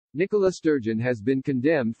Nicola Sturgeon has been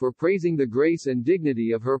condemned for praising the grace and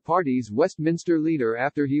dignity of her party's Westminster leader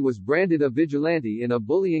after he was branded a vigilante in a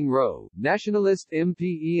bullying row. Nationalist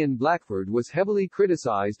MP Ian Blackford was heavily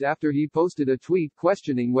criticised after he posted a tweet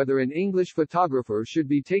questioning whether an English photographer should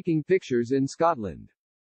be taking pictures in Scotland.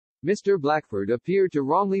 Mr. Blackford appeared to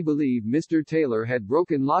wrongly believe Mr. Taylor had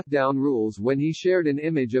broken lockdown rules when he shared an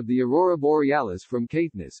image of the Aurora Borealis from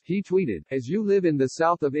Caithness. He tweeted, "As you live in the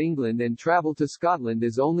south of England and travel to Scotland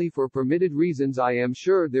is only for permitted reasons, I am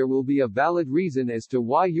sure there will be a valid reason as to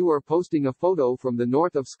why you are posting a photo from the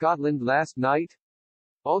north of Scotland last night."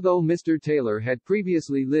 Although Mr. Taylor had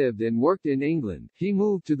previously lived and worked in England, he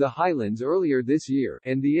moved to the Highlands earlier this year,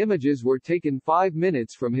 and the images were taken 5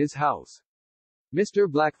 minutes from his house.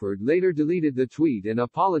 Mr. Blackford later deleted the tweet and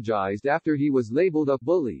apologized after he was labeled a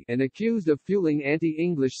bully and accused of fueling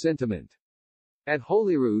anti-English sentiment. At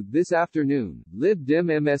Holyrood this afternoon, Lib Dem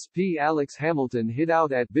MSP Alex Hamilton hit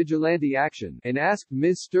out at vigilante action and asked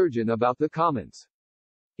Ms. Sturgeon about the comments.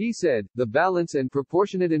 He said, "The balance and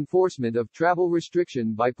proportionate enforcement of travel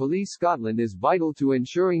restriction by Police Scotland is vital to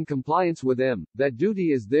ensuring compliance with them. That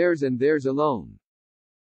duty is theirs and theirs alone."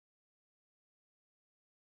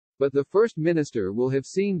 But the First Minister will have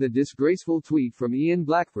seen the disgraceful tweet from Ian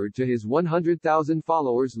Blackford to his 100,000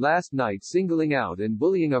 followers last night singling out and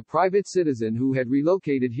bullying a private citizen who had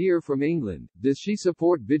relocated here from England. Does she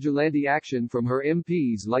support vigilante action from her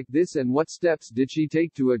MPs like this, and what steps did she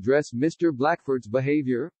take to address Mr. Blackford's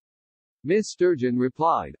behaviour? Ms. Sturgeon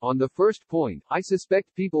replied, "On the first point, I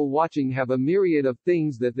suspect people watching have a myriad of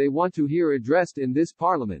things that they want to hear addressed in this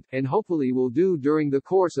Parliament, and hopefully will do during the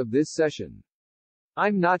course of this session.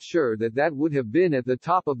 I'm not sure that would have been at the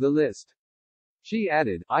top of the list." She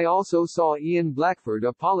added, "I also saw Ian Blackford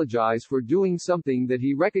apologize for doing something that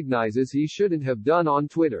he recognizes he shouldn't have done on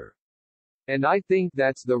Twitter. And I think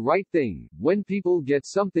that's the right thing, when people get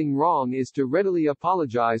something wrong, is to readily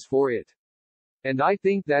apologize for it. And I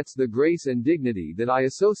think that's the grace and dignity that I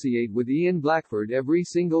associate with Ian Blackford every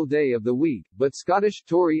single day of the week." But Scottish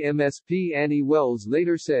Tory MSP Annie Wells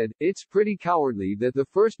later said, "It's pretty cowardly that the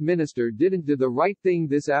First Minister didn't do the right thing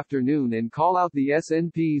this afternoon and call out the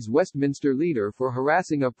SNP's Westminster leader for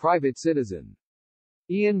harassing a private citizen.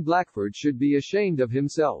 Ian Blackford should be ashamed of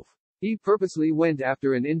himself. He purposely went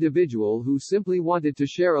after an individual who simply wanted to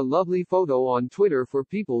share a lovely photo on Twitter for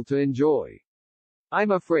people to enjoy.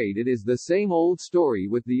 I'm afraid it is the same old story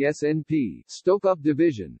with the SNP, stoke up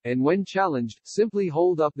division, and when challenged, simply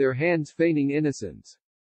hold up their hands feigning innocence.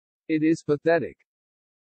 It is pathetic."